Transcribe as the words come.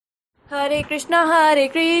Hare Krishna,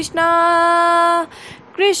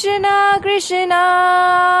 Krishna Krishna,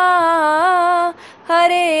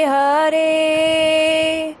 Hare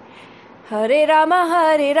Hare, Hare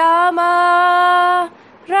Rama,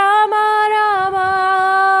 Rama Rama,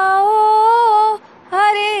 oh,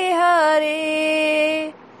 Hare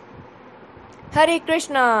Hare. Hare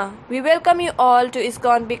Krishna. We welcome you all to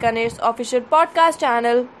ISKCON Bikaner's official podcast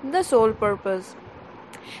channel, The Soul Purpose.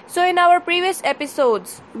 So in our previous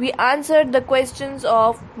episodes, we answered the questions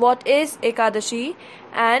of what is Ekadashi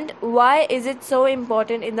and why is it so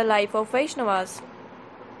important in the life of Vaishnavas.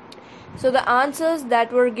 So the answers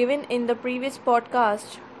that were given in the previous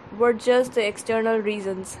podcast were just the external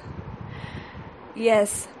reasons.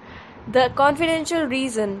 Yes, the confidential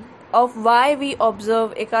reason of why we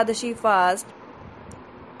observe Ekadashi fast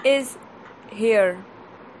is here.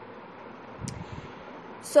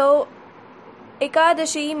 So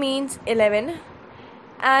Ekadashi means 11,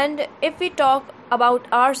 and if we talk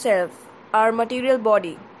about ourselves, our material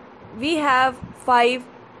body, we have 5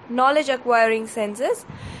 knowledge acquiring senses,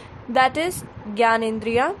 that is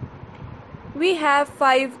Gyanendriya. We have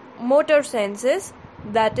 5 motor senses,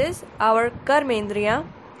 that is our Karmendriya,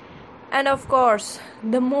 and of course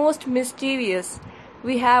the most mysterious,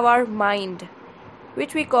 we have our mind,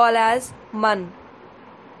 which we call as Man.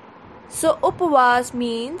 So Upavas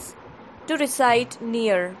means to recite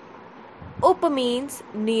near. Up means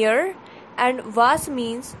near and Vas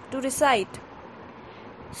means to recite.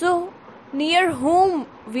 So near whom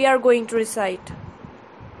we are going to recite?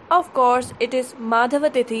 Of course it is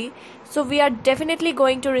Madhava Tithi, so we are definitely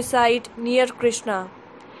going to recite near Krishna.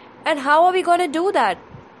 And how are we going to do that?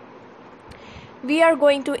 We are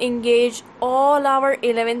going to engage all our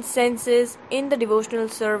 11 senses in the devotional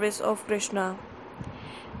service of Krishna.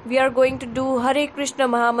 We are going to do Hare Krishna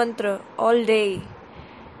Mahamantra all day.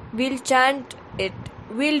 We'll chant it.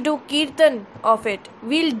 We'll do Kirtan of it.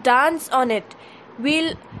 We'll dance on it.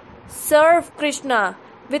 We'll serve Krishna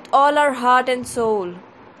with all our heart and soul.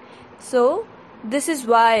 So, this is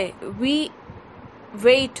why we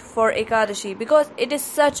wait for Ekadashi, because it is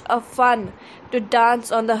such a fun to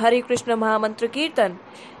dance on the Hare Krishna Mahamantra Kirtan.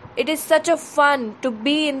 It is such a fun to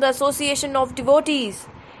be in the association of devotees.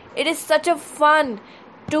 It is such a fun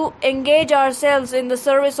to engage ourselves in the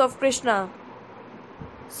service of Krishna.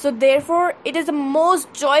 So therefore, it is the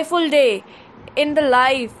most joyful day in the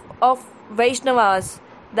life of Vaishnavas,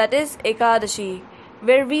 that is Ekadashi,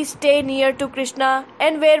 where we stay near to Krishna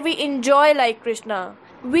and where we enjoy like Krishna.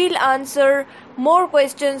 We'll answer more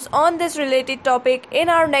questions on this related topic in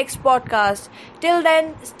our next podcast. Till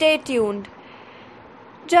then, stay tuned.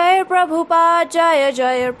 Jai Prabhupada,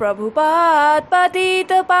 Jai Prabhupada,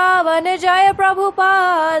 Patita Pavan, Jai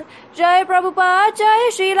Prabhupada, Jai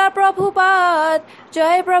Srila Prabhupada,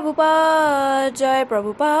 Jai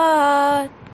Prabhupada.